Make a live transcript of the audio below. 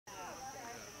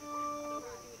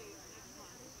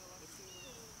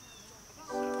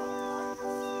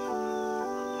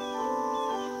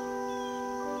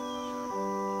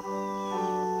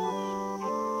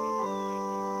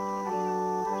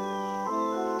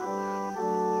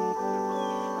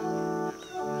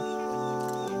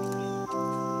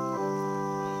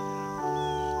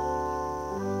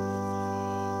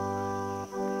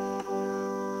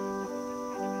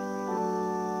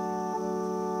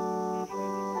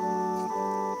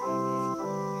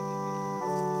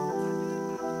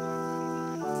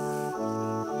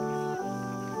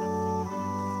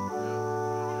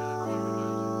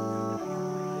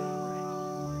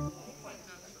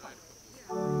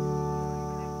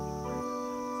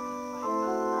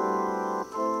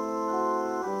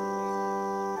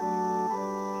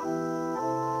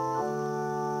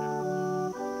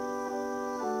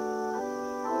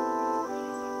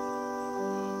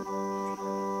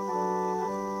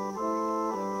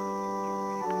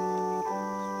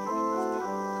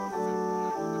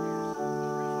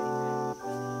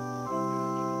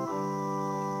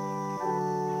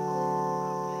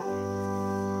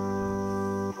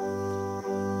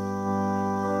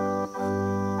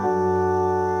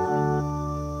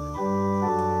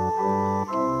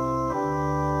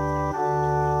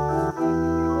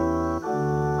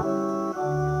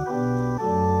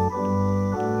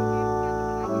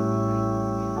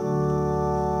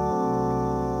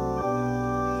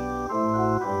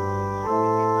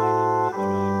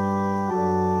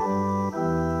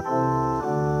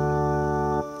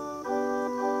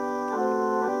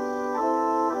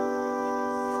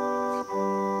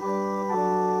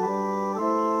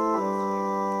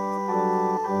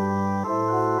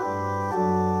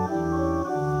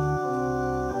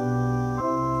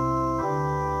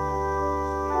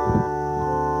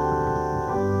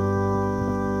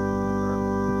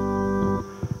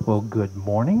Well, good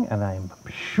morning, and I'm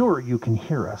sure you can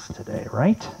hear us today,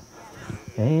 right?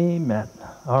 Amen.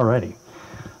 Alrighty.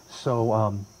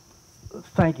 So,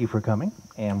 thank you for coming,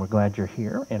 and we're glad you're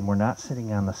here, and we're not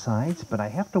sitting on the sides, but I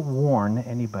have to warn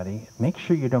anybody, make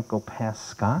sure you don't go past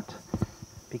Scott,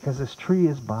 because this tree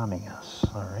is bombing us,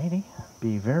 alrighty?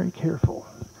 Be very careful.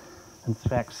 In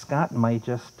fact, Scott might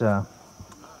just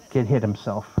get hit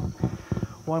himself.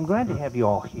 Well, I'm glad to have you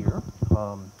all here.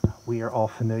 We are all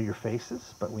familiar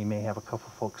faces, but we may have a couple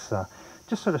folks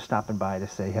just sort of stopping by to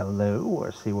say hello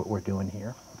or see what we're doing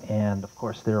here. And, of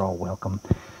course, they're all welcome.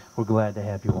 We're glad to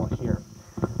have you all here.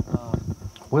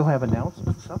 We'll have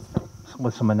announcements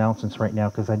with some announcements right now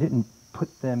because I didn't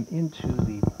put them into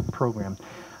the program.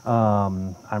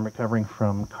 I'm recovering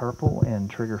from carpal and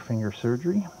trigger finger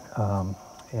surgery,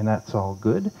 and that's all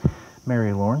good.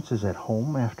 Mary Lawrence is at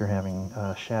home after having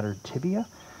shattered tibia,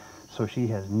 so she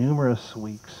has numerous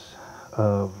weeks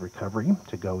of recovery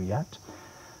to go yet.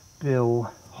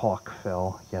 Bill Hawk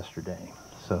fell yesterday,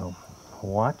 so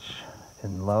watch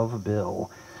and love Bill.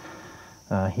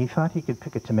 He thought he could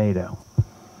pick a tomato.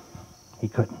 He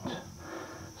couldn't,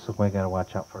 so we got to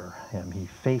watch out for him. He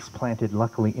face planted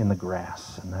luckily in the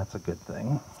grass, and that's a good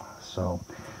thing. So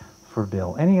for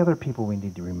Bill, any other people we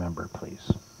need to remember,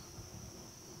 please?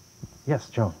 Yes,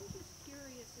 Joan.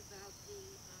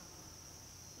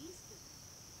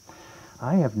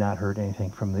 I have not heard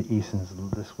anything from the Eastons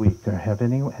this week.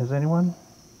 Has anyone?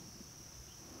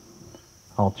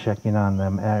 I'll check in on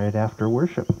them right after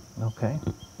worship. Okay,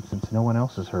 since no one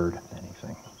else has heard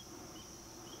anything.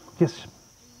 Yes.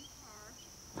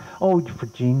 Oh, for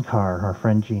Jean Carr, our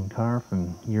friend Jean Carr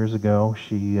from years ago.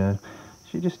 She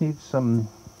just needs some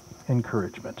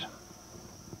encouragement,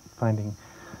 finding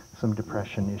some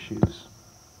depression issues.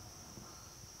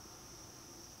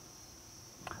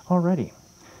 Alrighty.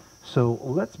 So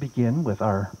let's begin with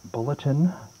our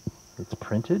bulletin. It's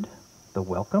printed, the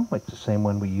welcome. It's the same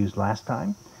one we used last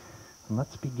time. And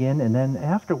let's begin, and then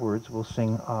afterwards we'll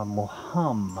sing, we'll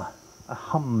hum a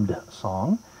hummed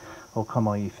song. Oh, come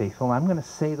all ye faithful. I'm going to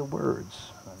say the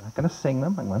words. I'm not going to sing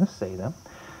them. I'm going to say them.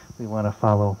 We want to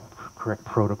follow correct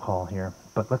protocol here.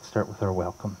 But let's start with our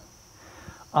welcome.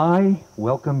 I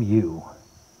welcome you.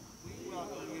 We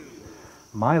welcome you.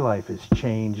 My life is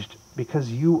changed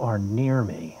because you are near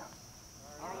me.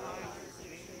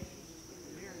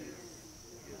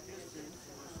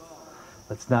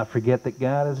 Let's not forget that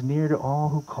God is near to all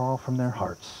who call from their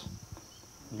hearts.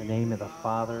 In the name of the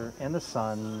Father, and the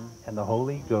Son, and the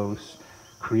Holy Ghost,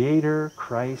 Creator,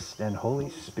 Christ, and Holy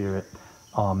Spirit.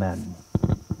 Amen.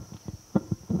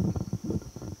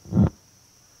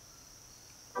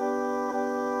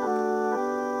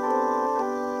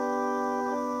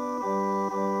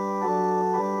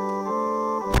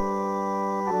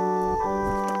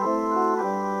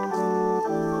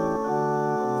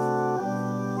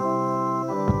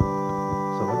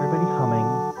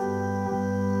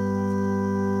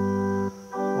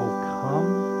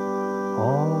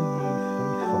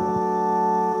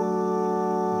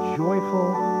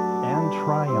 Joyful and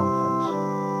triumphant.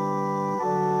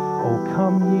 O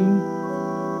come ye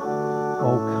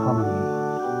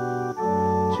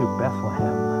to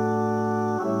Bethlehem.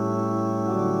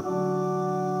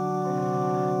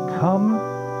 Come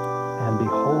and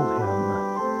behold him,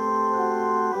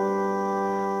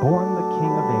 born the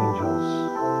King of angels.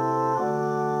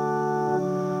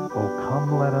 O come,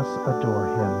 let us adore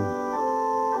him.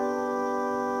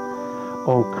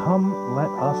 O come, let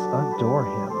us adore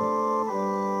him.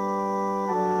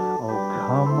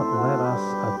 Come, let us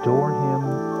adore him,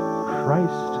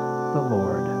 Christ the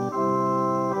Lord.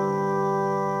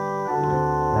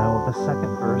 Now the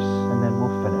second verse, and then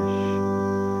we'll finish.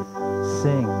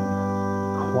 Sing,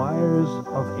 choirs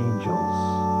of angels.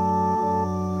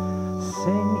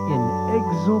 Sing in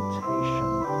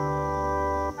exultation.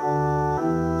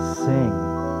 Sing,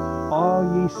 all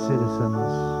ye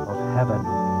citizens of heaven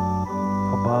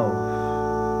above.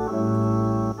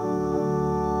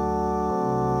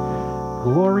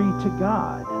 Glory to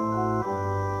God.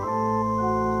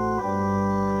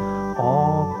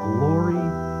 All glory in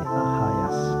the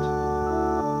highest.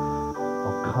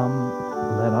 Oh, come,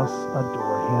 let us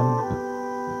adore him.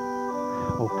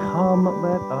 Oh, come,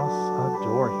 let us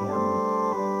adore him.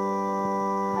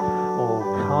 Oh,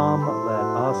 come, let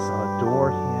us adore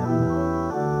him.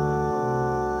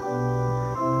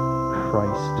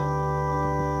 Christ,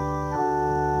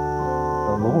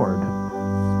 the Lord.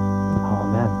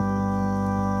 Amen.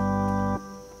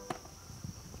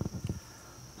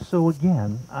 So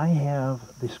again, I have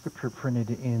the scripture printed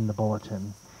in the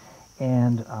bulletin,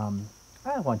 and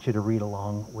I want you to read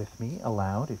along with me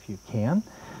aloud if you can,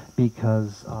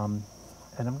 because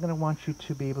and I'm going to want you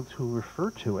to be able to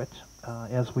refer to it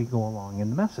as we go along in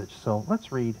the message. So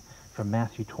let's read from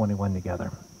Matthew 21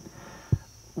 together.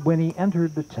 When he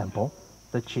entered the temple,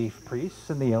 the chief priests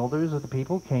and the elders of the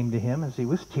people came to him as he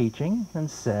was teaching and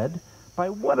said, "By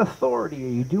what authority are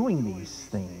you doing these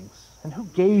things? And who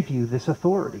gave you this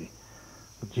authority?"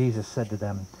 But Jesus said to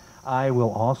them, "I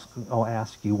will also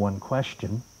ask you one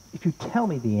question. If you tell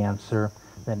me the answer,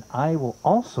 then I will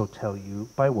also tell you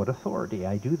by what authority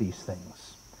I do these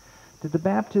things. Did the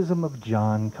baptism of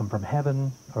John come from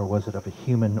heaven, or was it of a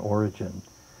human origin?"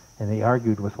 And they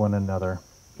argued with one another.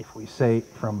 "If we say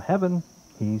from heaven,"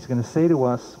 he's going to say to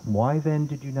us, "why then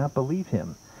did you not believe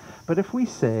him? But if we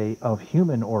say of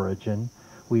human origin,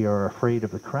 we are afraid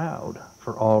of the crowd,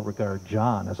 for all regard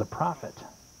John as a prophet."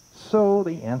 So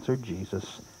they answered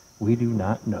Jesus, "We do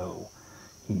not know."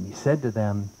 And he said to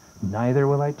them, "Neither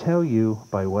will I tell you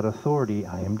by what authority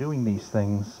I am doing these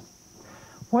things.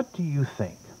 What do you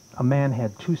think? A man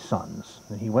had 2 sons,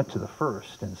 and he went to the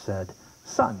first and said,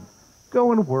 'Son,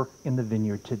 go and work in the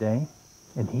vineyard today.'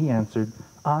 And he answered,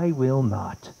 'I will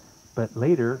not.' But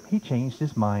later he changed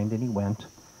his mind and he went.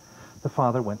 The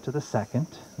father went to the second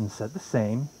and said the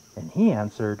same, and he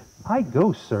answered, 'I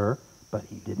go, sir.' But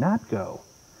he did not go.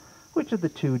 Which of the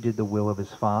 2 did the will of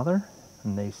his father?"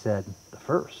 And they said, "The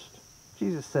first."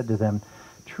 Jesus said to them,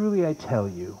 "Truly I tell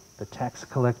you, the tax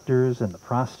collectors and the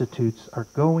prostitutes are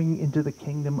going into the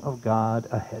kingdom of God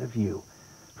ahead of you.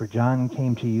 For John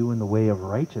came to you in the way of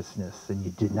righteousness, and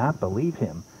you did not believe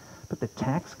him. But the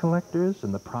tax collectors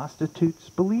and the prostitutes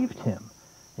believed him.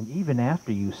 And even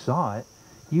after you saw it,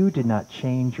 you did not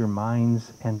change your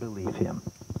minds and believe him."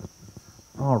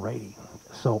 Alrighty,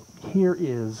 so here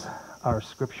is our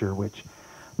scripture, which,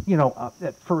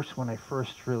 at first, when I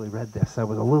first really read this, I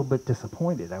was a little bit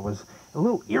disappointed. I was a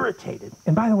little irritated.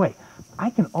 And by the way, I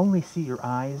can only see your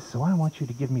eyes, so I want you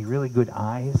to give me really good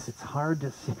eyes. It's hard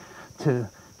to see,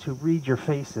 to read your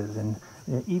faces, and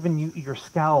even your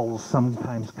scowls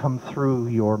sometimes come through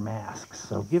your masks.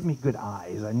 So give me good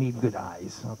eyes. I need good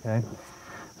eyes, okay?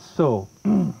 So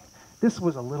this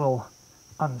was a little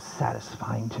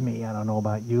unsatisfying to me. I don't know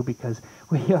about you, because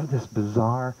we have this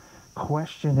bizarre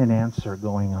question and answer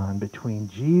going on between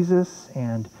Jesus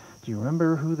and, do you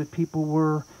remember who the people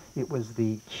were? It was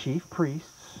the chief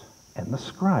priests and the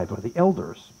scribes, or the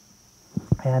elders.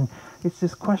 And it's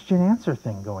this question answer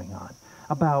thing going on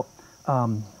about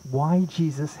why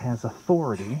Jesus has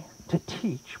authority to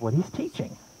teach what he's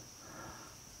teaching.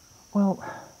 Well,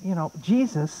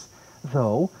 Jesus,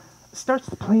 though, starts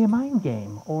to play a mind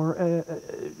game, or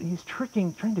he's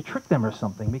trying to trick them or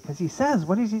something, because he says,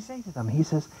 what does he say to them? He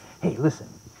says, "Hey, listen,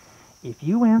 if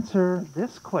you answer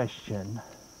this question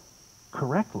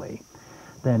correctly,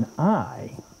 then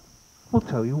I will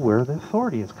tell you where the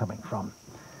authority is coming from."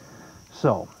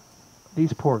 So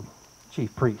these poor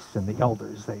chief priests and the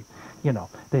elders, they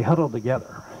huddle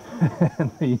together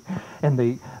and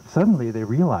they suddenly they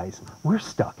realize, we're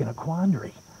stuck in a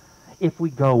quandary. If we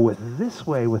go with this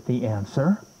way with the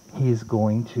answer, he's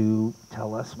going to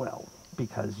tell us, well,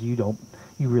 because you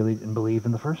really didn't believe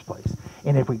in the first place.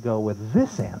 And if we go with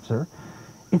this answer,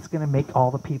 it's going to make all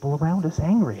the people around us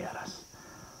angry at us.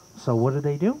 So what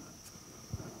do?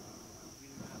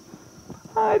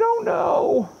 I don't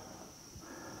know.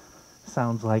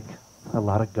 Sounds like a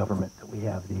lot of government that we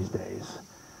have these days.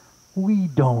 We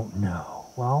don't know.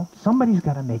 Well, somebody's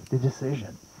got to make the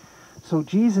decision. So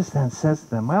Jesus then says to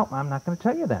them, "Well, I'm not going to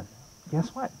tell you then.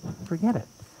 Guess what? Forget it."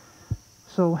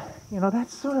 So,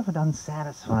 that's sort of an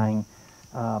unsatisfying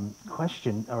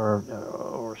question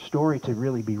or story to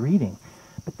really be reading.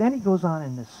 But then he goes on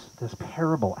in this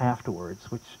parable afterwards,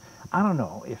 which I don't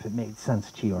know if it made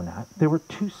sense to you or not. There were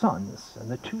 2 sons, and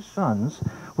the 2 sons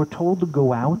were told to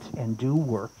go out and do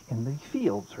work in the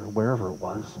fields or wherever it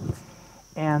was.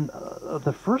 And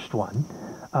the first one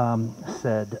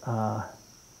said,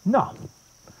 "No,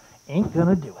 ain't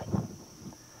gonna do it."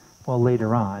 Well,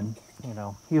 later on,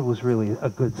 he was really a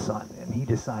good son, and he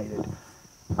decided,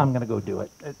 "I'm gonna go do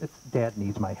it. Dad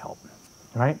needs my help."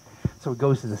 Right? So he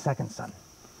goes to the second son,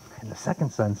 and the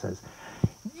second son says,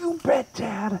 "You bet,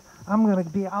 Dad.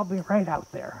 I'll be right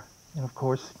out there." And of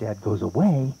course, Dad goes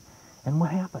away, and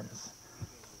what happens?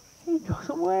 He goes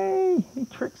away. He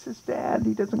tricks his dad.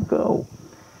 He doesn't go.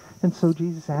 And so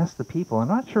Jesus asked the people, I'm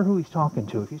not sure who he's talking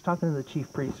to, if he's talking to the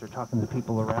chief priests or talking to the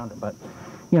people around him, but,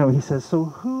 he says, "So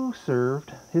who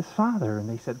served his father?" And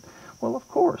they said, "Well, of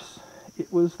course,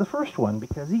 it was the first one,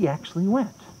 because he actually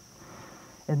went."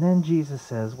 And then Jesus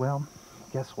says, "Well,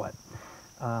 guess what?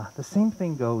 The same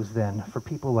thing goes then for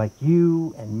people like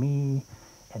you and me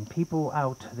and people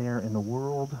out there in the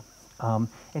world." And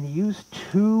he used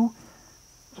 2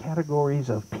 categories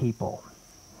of people.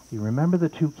 You remember the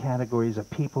two categories of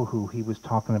people who he was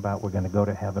talking about were going to go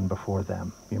to heaven before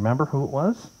them? You remember who it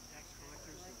was?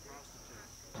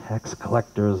 Tax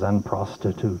collectors and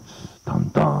prostitutes. Dun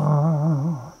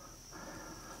dun.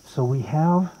 So we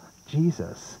have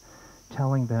Jesus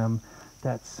telling them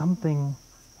that something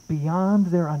beyond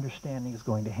their understanding is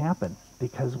going to happen.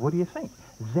 Because what do you think?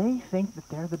 They think that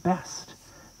they're the best.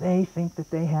 They think that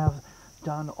they have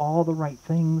done all the right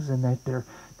things and that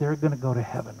they're going to go to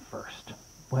heaven first.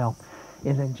 Well,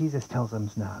 and then Jesus tells them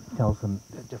not. Tells them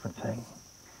a different thing.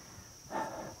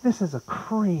 This is a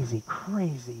crazy,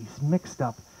 crazy, mixed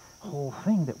up whole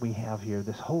thing that we have here.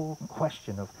 This whole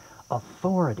question of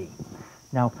authority.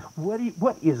 Now, what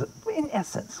is, in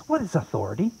essence, what is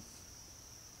authority?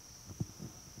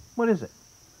 What is it?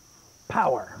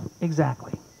 Power.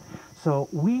 Exactly. So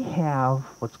we have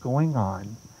what's going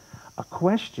on, a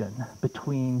question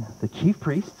between the chief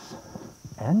priests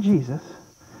and Jesus,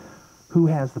 who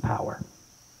has the power.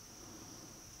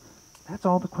 That's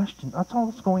all the question. That's all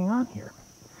that's going on here.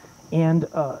 And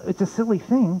it's a silly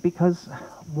thing because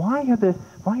why are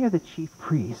the chief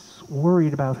priests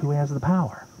worried about who has the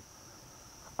power?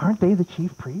 Aren't they the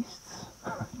chief priests?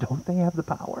 Don't they have the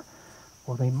power?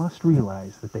 Well, they must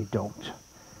realize that they don't,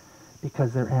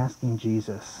 because they're asking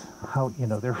Jesus how,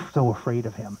 they're so afraid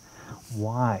of him.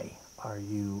 How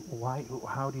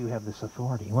do you have this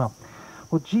authority? Well,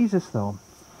 Jesus, though,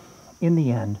 in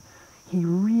the end, he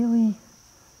really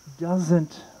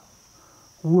doesn't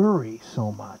worry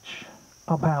so much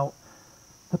about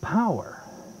the power.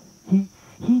 He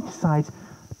decides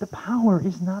the power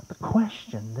is not the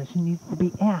question that needs to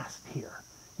be asked here.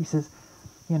 He says,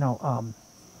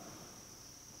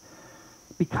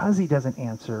 because he doesn't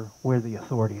answer where the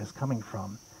authority is coming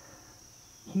from,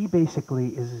 he basically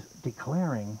is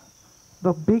declaring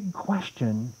the big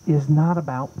question is not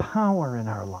about power in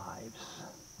our lives.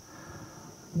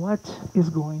 What is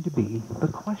going to be the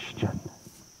question?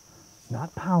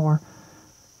 Not power,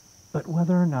 but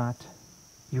whether or not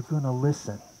you're going to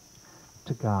listen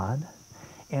to God.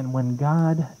 And when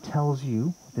God tells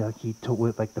you,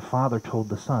 like the Father told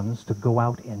the sons, to go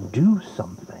out and do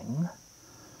something,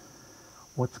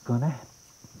 what's going to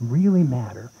really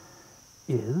matter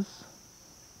is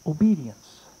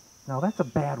obedience. Now, that's a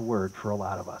bad word for a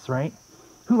lot of us, right?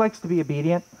 Who likes to be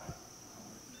obedient?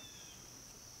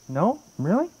 No?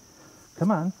 Really?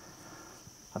 Come on.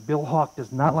 Bill Hawk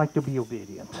does not like to be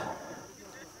obedient.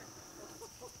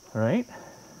 Right?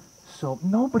 So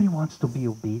nobody wants to be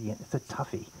obedient. It's a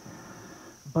toughie.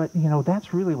 But,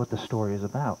 that's really what the story is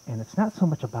about. And it's not so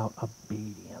much about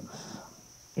obedience.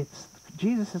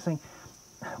 Jesus is saying,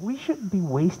 we shouldn't be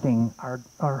wasting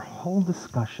our whole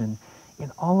discussion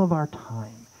in all of our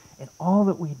time, in all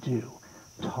that we do,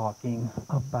 talking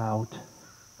about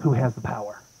who has the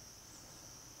power.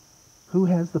 Who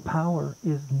has the power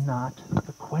is not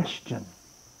the question.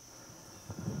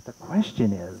 The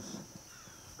question is,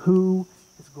 who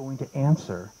is going to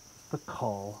answer the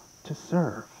call to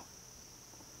serve?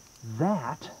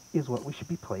 That is what we should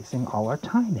be placing all our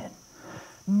time in.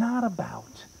 Not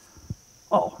about,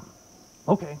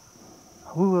 okay,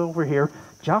 who over here?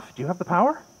 Jeff, do you have the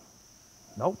power?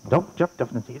 Nope, Jeff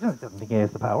doesn't think he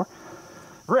has the power.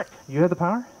 Rick, you have the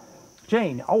power?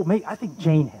 Jane, I think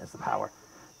Jane has the power.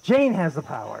 Jane has the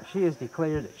power. She has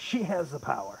declared that she has the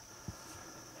power.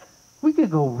 We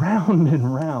could go round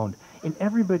and round, and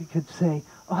everybody could say,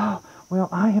 I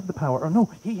have the power, or no,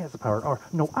 he has the power, or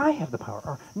no, I have the power,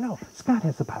 or no, Scott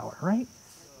has the power, right?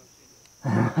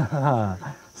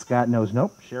 Scott knows,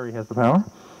 nope, Sherry has the power.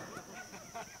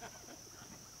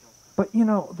 But,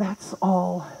 that's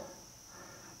all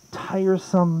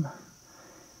tiresome.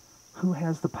 Who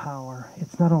has the power?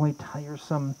 It's not only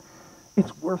tiresome,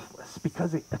 it's worthless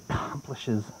because it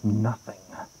accomplishes nothing.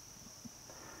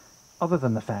 Other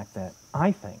than the fact that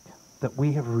I think that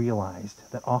we have realized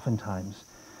that oftentimes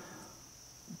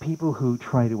people who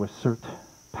try to assert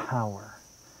power,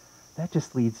 that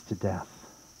just leads to death.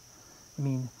 I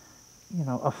mean,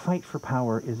 a fight for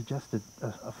power is just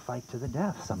a fight to the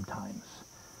death sometimes.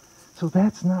 So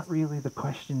that's not really the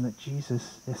question that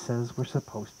Jesus says we're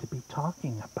supposed to be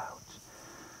talking about.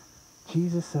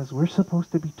 Jesus says we're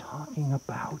supposed to be talking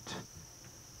about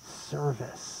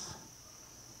service.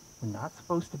 We're not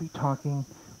supposed to be talking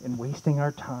and wasting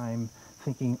our time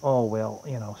thinking,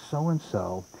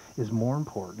 so-and-so is more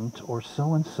important, or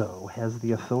so-and-so has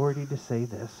the authority to say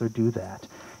this or do that.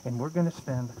 And we're going to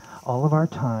spend all of our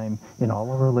time and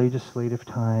all of our legislative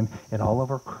time and all of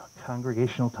our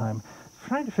congregational time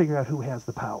trying to figure out who has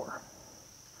the power.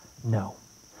 No.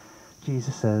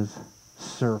 Jesus says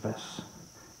service.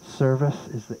 Service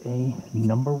is the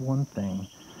number one thing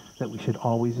that we should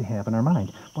always have in our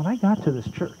mind. When I got to this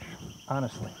church,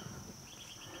 honestly,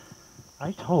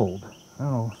 I told, I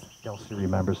don't know if Elsie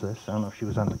remembers this, I don't know if she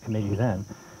was on the committee then,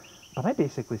 but I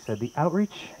basically said the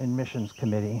Outreach and Missions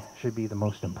Committee should be the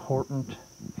most important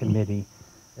committee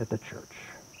at the church.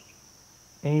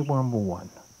 Number one,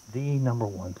 the number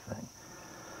one thing.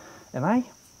 And I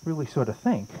really sort of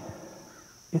think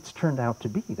it's turned out to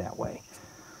be that way.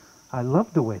 I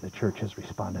love the way the church has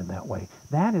responded that way.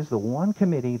 That is the one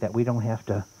committee that we don't have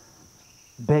to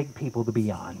beg people to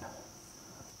be on.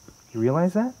 You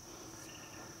realize that?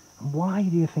 Why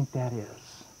do you think that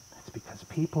is? It's because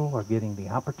people are getting the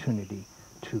opportunity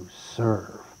to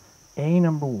serve.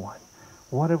 Number one.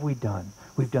 What have we done?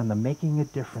 We've done the Making a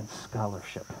Difference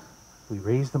Scholarship. We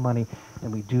raise the money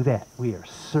and we do that. We are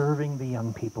serving the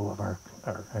young people of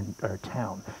our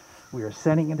town. We are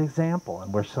setting an example,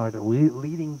 and we're sort of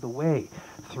leading the way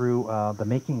through the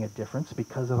Making a Difference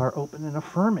because of our open and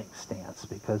affirming stance,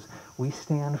 because we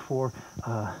stand for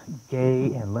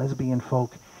gay and lesbian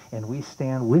folk, and we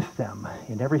stand with them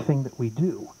in everything that we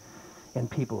do, and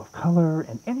people of color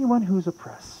and anyone who's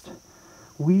oppressed.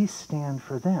 We stand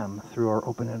for them through our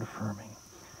open and affirming.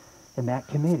 And that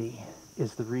committee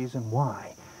is the reason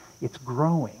why it's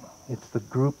growing. It's the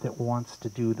group that wants to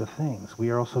do the things. We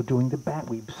are also doing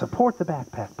we support the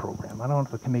backpack program. I don't know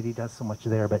if the committee does so much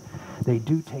there, but they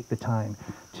do take the time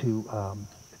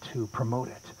to promote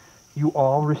it. You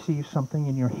all received something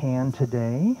in your hand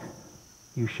today.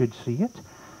 You should see it.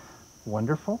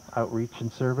 Wonderful. Outreach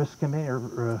and Service Committee,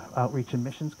 or Outreach and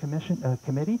Missions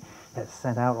Committee has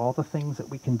sent out all the things that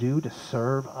we can do to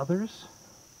serve others.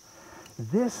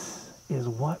 This is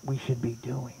what we should be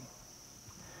doing.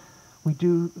 We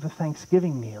do the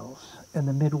Thanksgiving meals and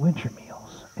the midwinter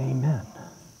meals. Amen.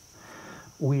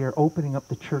 We are opening up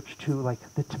the church to, like,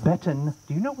 the Tibetan.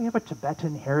 Do you know we have a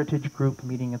Tibetan heritage group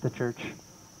meeting at the church?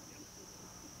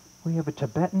 We have a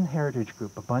Tibetan heritage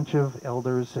group, a bunch of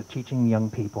elders teaching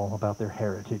young people about their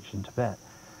heritage in Tibet.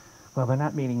 Well, they're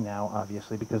not meeting now,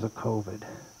 obviously, because of COVID,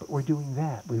 but we're doing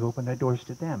that. We've opened our doors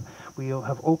to them. We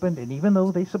have opened, and even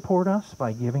though they support us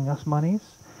by giving us monies,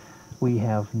 we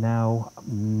have now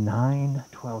 9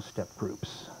 12-step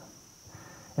groups.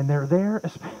 And they're there,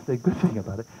 the good thing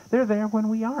about it, they're there when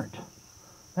we aren't.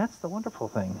 That's the wonderful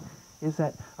thing, is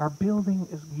that our building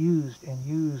is used and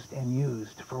used and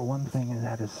used for one thing, and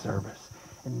that is service.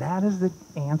 And that is the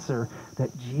answer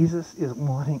that Jesus is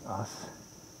wanting us,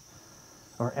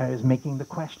 or is making the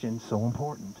question so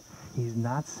important. He's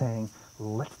not saying,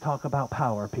 let's talk about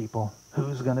power, people.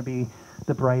 Who's going to be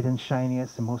the bright and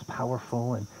shiniest and most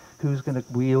powerful, and who's going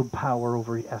to wield power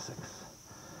over Essex?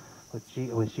 What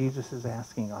Jesus is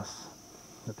asking us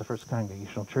at the First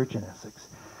Congregational Church in Essex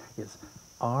is,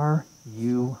 are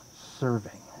you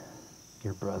serving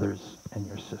your brothers and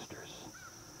your sisters?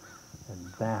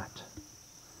 And that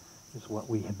is what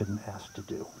we have been asked to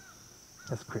do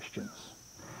as Christians.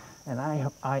 And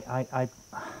I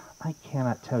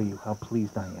cannot tell you how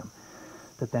pleased I am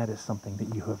that that is something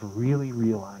that you have really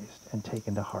realized and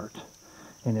taken to heart,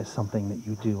 and is something that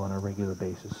you do on a regular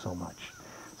basis so much.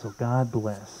 So God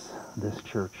bless this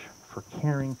church for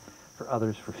caring for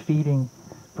others, for feeding,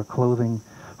 for clothing,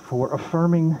 for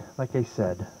affirming, like I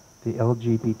said, the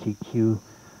LGBTQ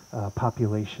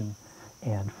population,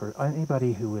 and for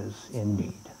anybody who is in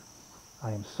need.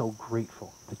 I am so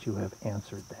grateful that you have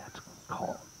answered that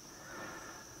call.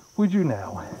 Would you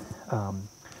now,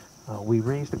 we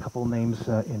raised a couple names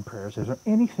in prayers. Is there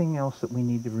anything else that we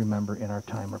need to remember in our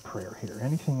time of prayer here?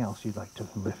 Anything else you'd like to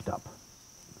lift up?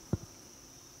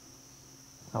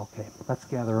 Okay, let's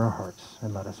gather our hearts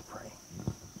and let us pray.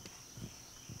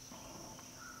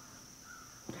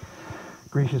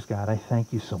 Gracious God, I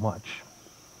thank you so much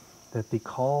that the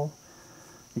call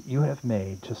that you have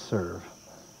made to serve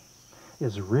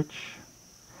is rich,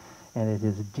 and it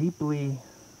is deeply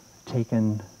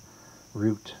taken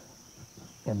root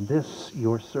in this,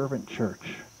 your servant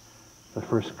church, the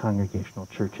First Congregational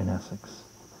Church in Essex.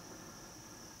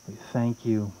 We thank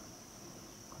you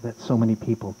that so many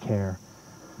people care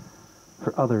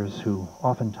for others who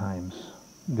oftentimes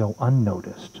go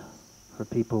unnoticed, for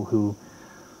people who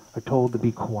are told to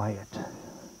be quiet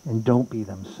and don't be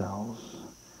themselves,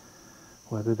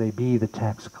 whether they be the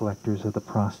tax collectors or the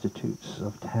prostitutes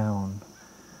of town,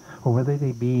 or whether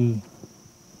they be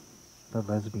the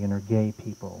lesbian or gay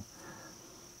people,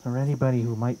 or anybody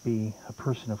who might be a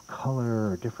person of color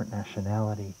or different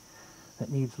nationality that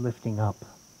needs lifting up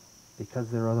because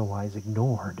they're otherwise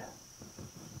ignored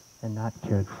and not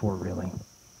cared for, really.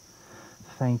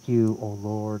 Thank you, O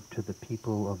Lord, to the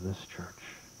people of this church,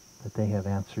 that they have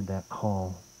answered that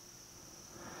call.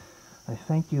 I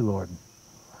thank you, Lord,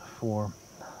 for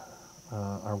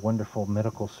our wonderful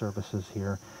medical services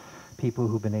here, people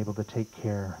who've been able to take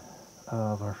care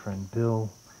of our friend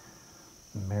Bill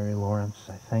and Mary Lawrence.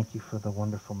 I thank you for the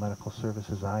wonderful medical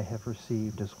services I have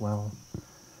received as well.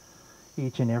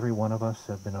 Each and every one of us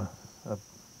have been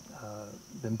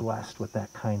blessed with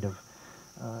that kind of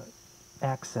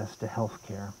access to health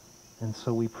care. And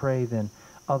so we pray then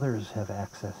others have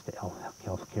access to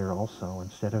health care also.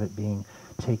 Instead of it being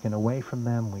taken away from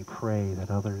them, we pray that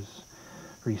others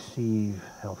receive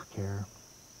health care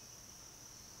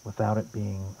without it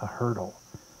being a hurdle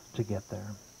to get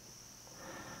there.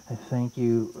 I thank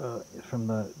you from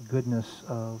the goodness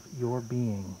of your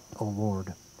being, O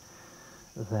Lord,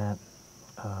 that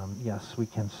yes, we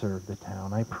can serve the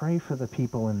town. I pray for the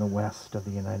people in the west of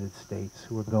the United States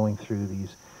who are going through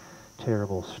these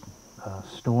terrible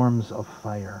storms of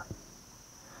fire.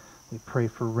 We pray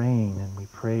for rain, and we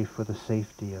pray for the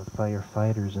safety of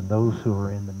firefighters and those who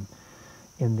are in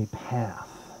the path.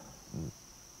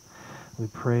 We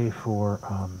pray for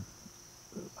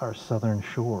our southern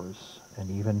shores and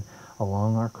even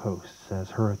along our coasts, as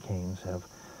hurricanes have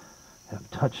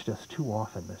touched us too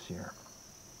often this year.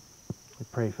 We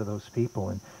pray for those people,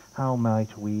 and how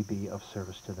might we be of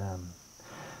service to them?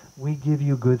 We give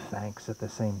you good thanks at the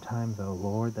same time, though,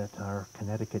 Lord, that our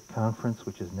Connecticut Conference,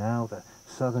 which is now the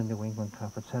Southern New England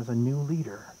Conference, has a new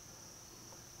leader.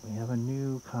 We have a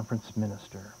new conference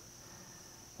minister,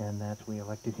 and that we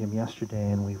elected him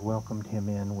yesterday, and we've welcomed him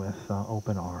in with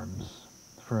open arms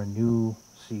for a new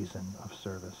season of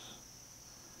service.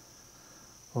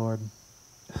 Lord,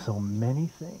 so many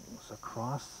things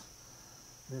across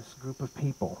this group of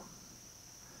people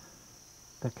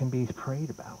that can be prayed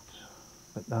about,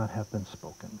 but not have been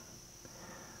spoken.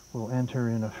 We'll enter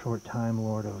in a short time,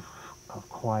 Lord, of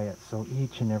quiet, so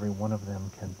each and every one of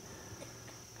them can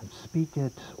speak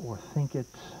it or think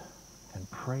it and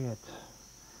pray it.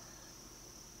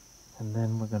 And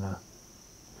then we're going to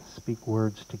speak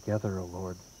words together, O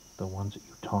Lord, the ones that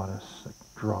you taught us, that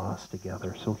draw us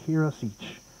together. So hear us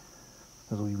each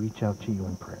as we reach out to you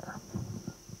in prayer.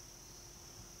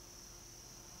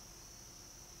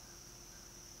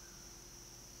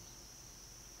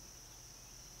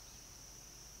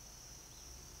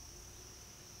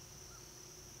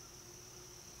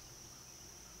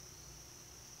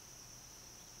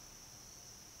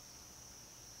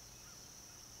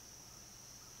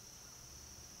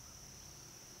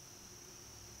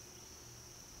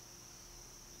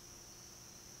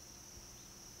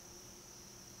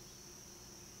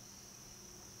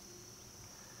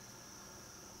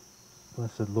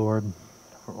 Blessed Lord,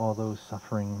 for all those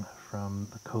suffering from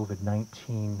the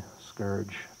COVID-19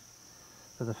 scourge,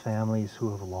 for the families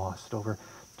who have lost over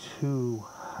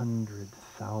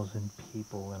 200,000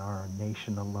 people in our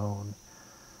nation alone,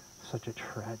 such a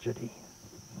tragedy.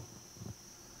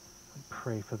 We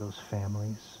pray for those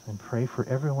families and pray for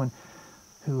everyone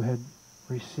who had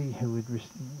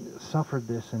suffered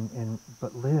this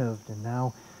but lived and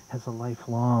now has a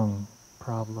lifelong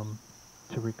problem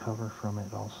to recover from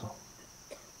it also.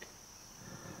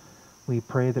 We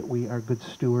pray that we are good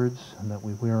stewards and that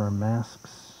we wear our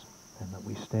masks and that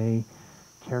we stay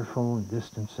careful in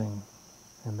distancing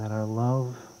and that our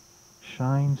love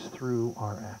shines through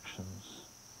our actions,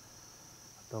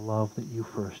 the love that you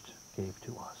first gave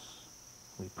to us.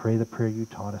 We pray the prayer you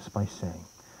taught us by saying,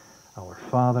 Our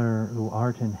Father, who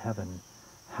art in heaven,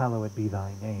 hallowed be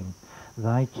thy name.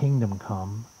 Thy kingdom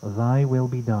come, thy will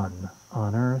be done,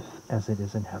 on earth as it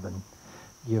is in heaven.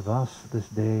 Give us this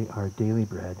day our daily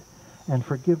bread, and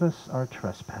forgive us our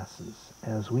trespasses,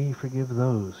 as we forgive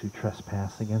those who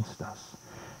trespass against us.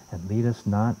 And lead us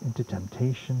not into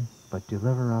temptation, but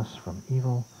deliver us from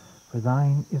evil. For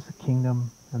thine is the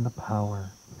kingdom, and the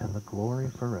power, and the glory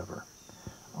forever.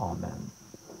 Amen.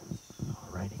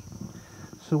 Alrighty.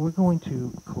 So we're going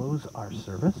to close our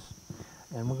service,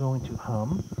 and we're going to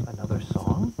hum another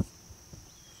song.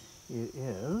 It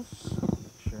is,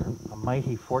 A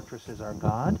Mighty Fortress is Our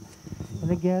God.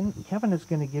 And again, Kevin is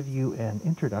going to give you an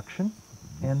introduction,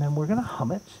 and then we're going to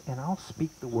hum it, and I'll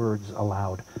speak the words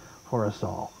aloud for us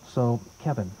all. So,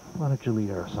 Kevin, why don't you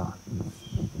lead us on?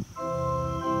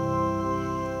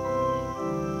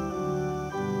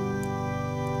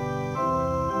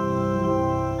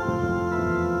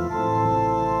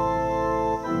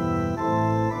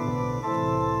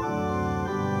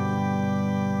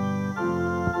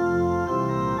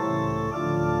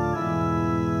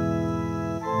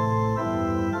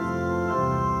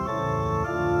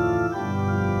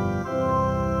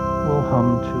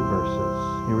 Hum two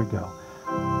verses. Here we go.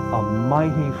 A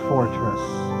mighty fortress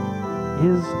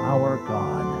is our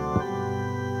God,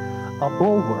 a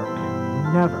bulwark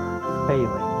never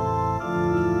failing.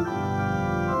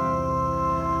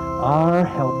 our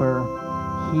helper,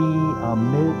 he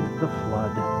amid the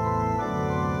flood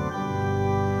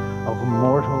of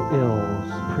mortal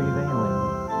ills prevailing.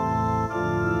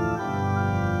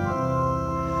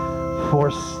 For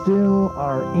still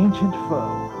our ancient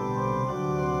foe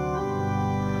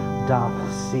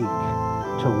doth seek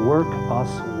to work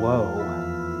us woe.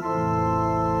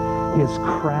 His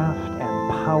craft and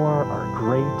power are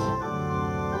great,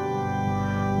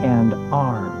 and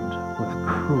armed with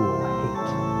cruel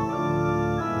hate.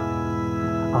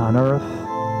 On earth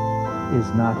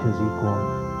is not his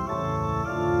equal.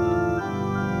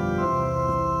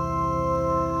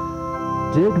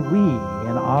 Did we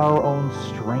in our own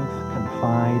strength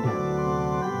confide,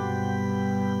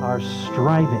 our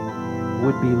striving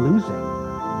would be losing.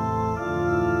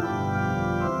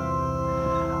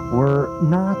 Were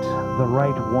not the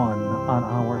right one on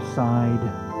our side,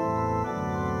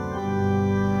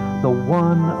 the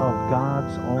one of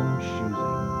God's own choosing.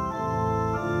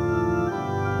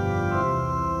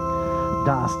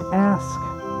 Dost ask,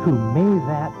 who may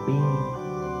that be?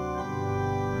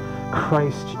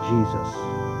 Christ Jesus,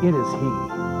 it is he.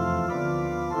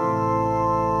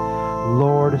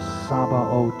 Lord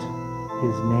Sabaoth,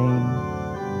 his name,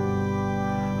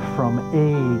 from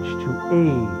age to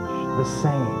age the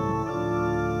same,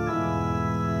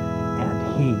 and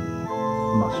he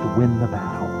must win the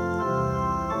battle.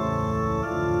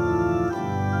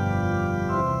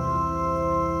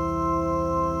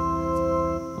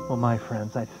 Well, my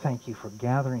friends, I thank you for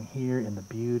gathering here in the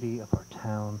beauty of our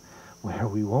town, where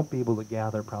we won't be able to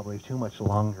gather probably too much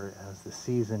longer as the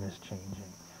season is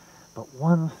changing. But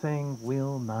one thing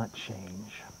will not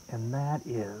change, and that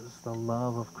is the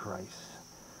love of Christ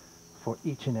for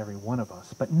each and every one of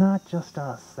us. But not just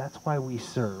us. That's why we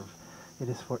serve. It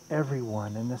is for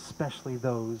everyone, and especially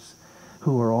those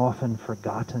who are often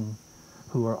forgotten,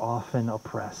 who are often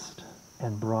oppressed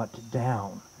and brought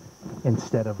down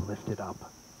instead of lifted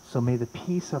up. So may the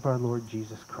peace of our Lord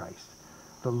Jesus Christ,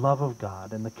 the love of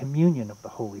God, and the communion of the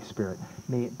Holy Spirit,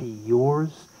 may it be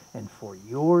yours and for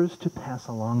yours to pass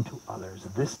along to others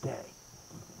this day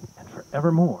and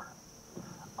forevermore.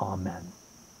 Amen.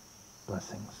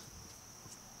 Blessings.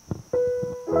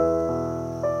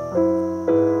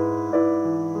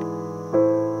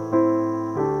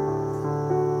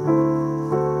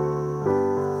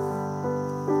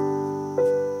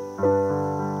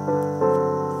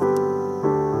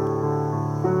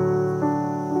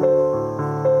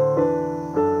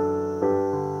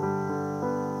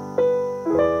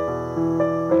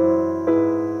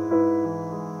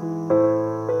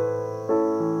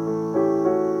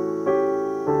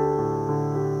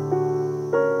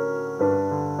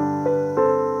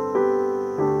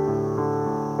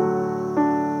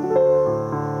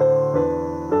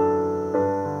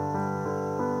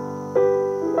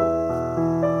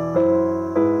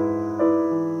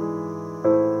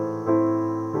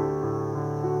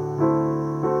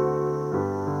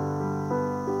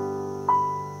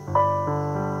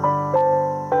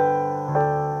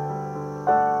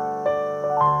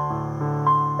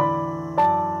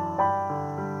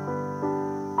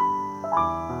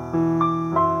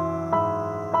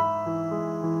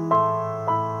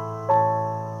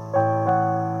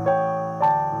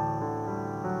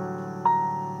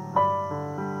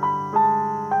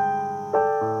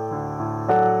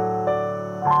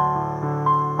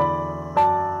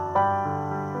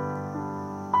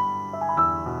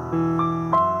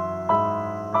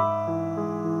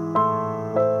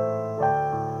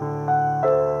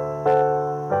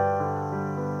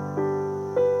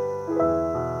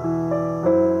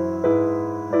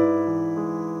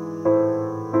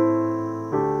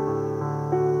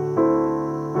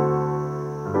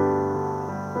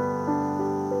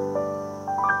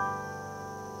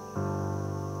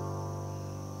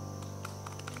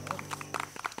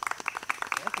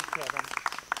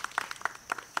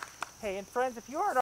 Hey, and friends, if you aren't